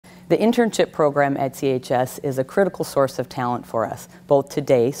The internship program at CHS is a critical source of talent for us, both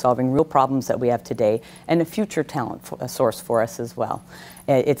today, solving real problems that we have today, and a future talent source for us as well.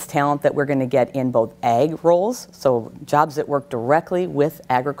 It's talent that we're going to get in both ag roles, so jobs that work directly with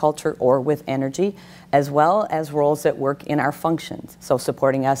agriculture or with energy, as well as roles that work in our functions, so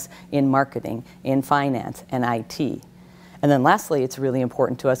supporting us in marketing, in finance, and IT. And then lastly, it's really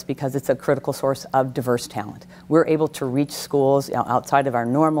important to us because it's a critical source of diverse talent. We're able to reach schools outside of our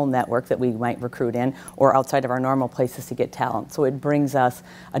normal network that we might recruit in or outside of our normal places to get talent. So it brings us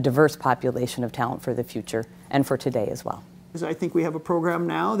a diverse population of talent for the future and for today as well. I think we have a program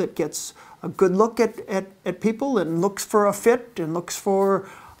now that gets a good look at people and looks for a fit and looks for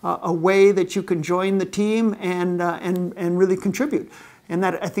a way that you can join the team and really contribute. And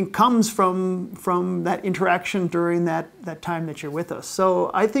that, I think, comes from that interaction during that time that you're with us.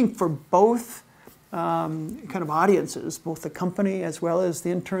 So I think for both kind of audiences, both the company as well as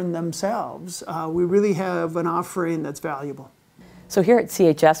the intern themselves, we really have an offering that's valuable. So here at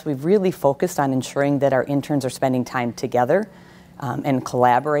CHS, we've really focused on ensuring that our interns are spending time together and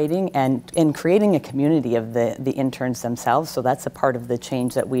collaborating and creating a community of the interns themselves. So that's a part of the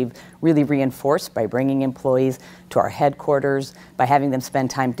change that we've really reinforced by bringing employees to our headquarters, by having them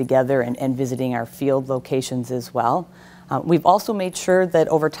spend time together and visiting our field locations as well. We've also made sure that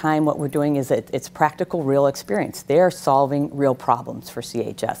over time what we're doing is that it's practical, real experience. They're solving real problems for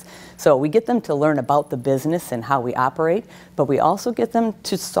CHS. So we get them to learn about the business and how we operate, but we also get them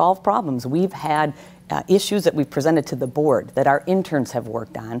to solve problems. We've had issues that we've presented to the board that our interns have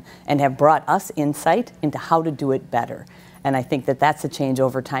worked on and have brought us insight into how to do it better. And I think that that's a change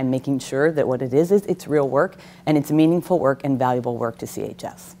over time, making sure that what it is it's real work and it's meaningful work and valuable work to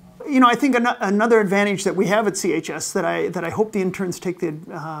CHS. You know, I think another advantage that we have at CHS that I hope the interns take the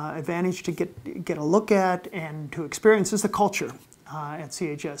advantage to get a look at and to experience is the culture at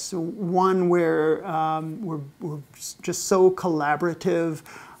CHS. So one where we're just so collaborative,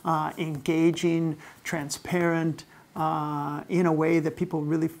 engaging, transparent, in a way that people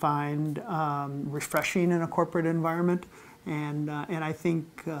really find refreshing in a corporate environment. And I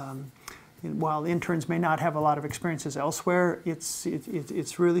think while interns may not have a lot of experiences elsewhere,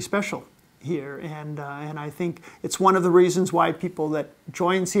 it's really special here. And I think it's one of the reasons why people that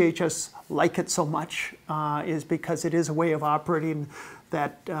join CHS like it so much is because it is a way of operating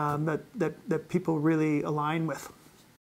that people really align with.